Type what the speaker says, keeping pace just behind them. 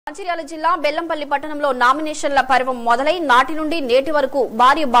మంచిర్యాల జిల్లా బెల్లంపల్లి పట్టణంలో నామినేషన్ల పర్వం మొదలై నాటి నుండి నేటి వరకు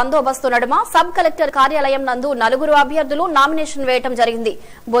భారీ బందోబస్తు నడుమ సబ్ కలెక్టర్ కార్యాలయం నందు 4 అభ్యర్థులు నామినేషన్ వేయడం జరిగింది.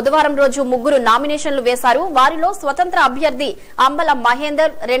 బుధవారం రోజు 3 నామినేషన్లు వేశారు. వారిలో స్వతంత్ర అభ్యర్థి అంబల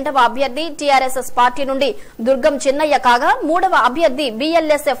మహేందర్, రెండవ అభ్యర్థి టీఆర్ఎస్ఎస్ పార్టీ నుండి దుర్గం చిన్నయ్య కాగా, మూడవ అభ్యర్థి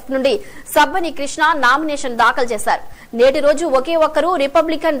బీఎల్ఎస్ఎఫ్ నుండి సబ్బని కృష్ణ నామినేషన్ దాఖలు చేశారు. నేటి రోజు ఒకే ఒక్కరు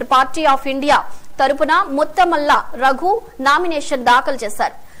రిపబ్లికన్ పార్టీ ఆఫ్ ఇండియా తరపున ముత్తమల్ల రఘు నామినేషన్ దాఖలు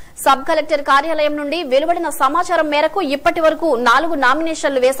చేశారు. సబ్ కలెక్టర్ కార్యాలయం నుండి వెలువడిన సమాచారం మేరకు ఇప్పటి వరకు 4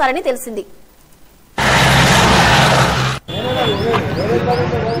 నామినేషన్లు వేశారని తెలిసింది.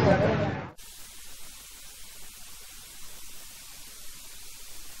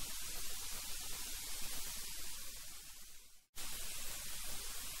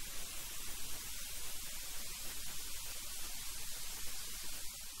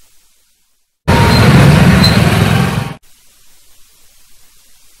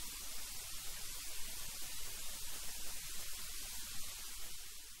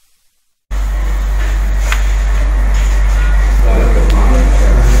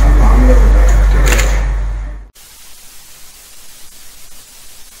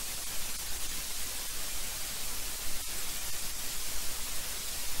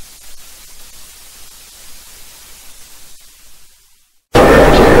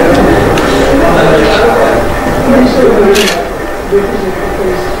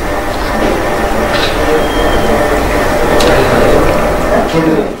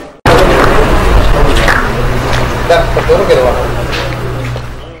 Ya, por todo lo que le bajo.